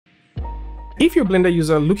If you're a Blender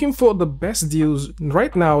user looking for the best deals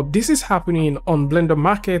right now, this is happening on Blender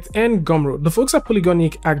Market and Gumroad. The folks at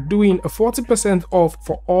Polygonic are doing a 40% off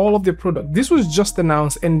for all of their products. This was just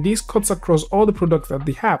announced, and this cuts across all the products that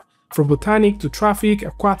they have. From Botanic to Traffic,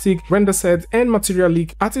 Aquatic, Render Set, and Material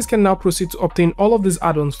Leak, artists can now proceed to obtain all of these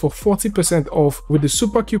add-ons for 40% off with the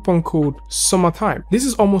super coupon code SUMMERTIME. This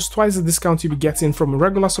is almost twice the discount you'll be getting from a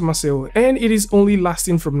regular summer sale, and it is only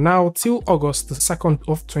lasting from now till August the 2nd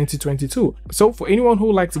of 2022. So for anyone who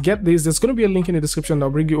would like to get this, there's going to be a link in the description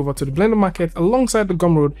that'll bring you over to the Blender Market alongside the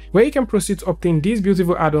Gumroad, where you can proceed to obtain these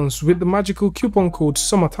beautiful add-ons with the magical coupon code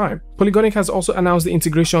SUMMERTIME. Polygonic has also announced the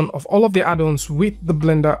integration of all of the add-ons with the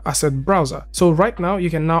Blender asset browser. So right now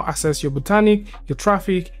you can now access your Botanic, your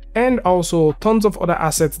Traffic, and also tons of other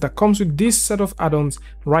assets that comes with this set of add-ons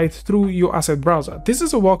right through your asset browser. This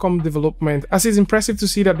is a welcome development, as it's impressive to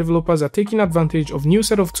see that developers are taking advantage of new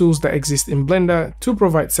set of tools that exist in Blender to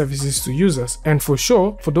provide services to users. And for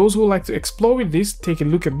sure, for those who like to explore with this, take a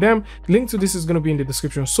look at them. Link to this is going to be in the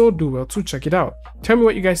description, so do well to check it out. Tell me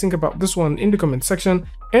what you guys think about this one in the comment section.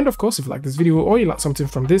 And of course, if you like this video or you like something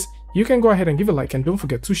from this, you can go ahead and give a like, and don't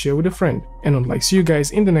forget to share with a friend. And I'd like to see you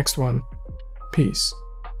guys in the next one. Peace.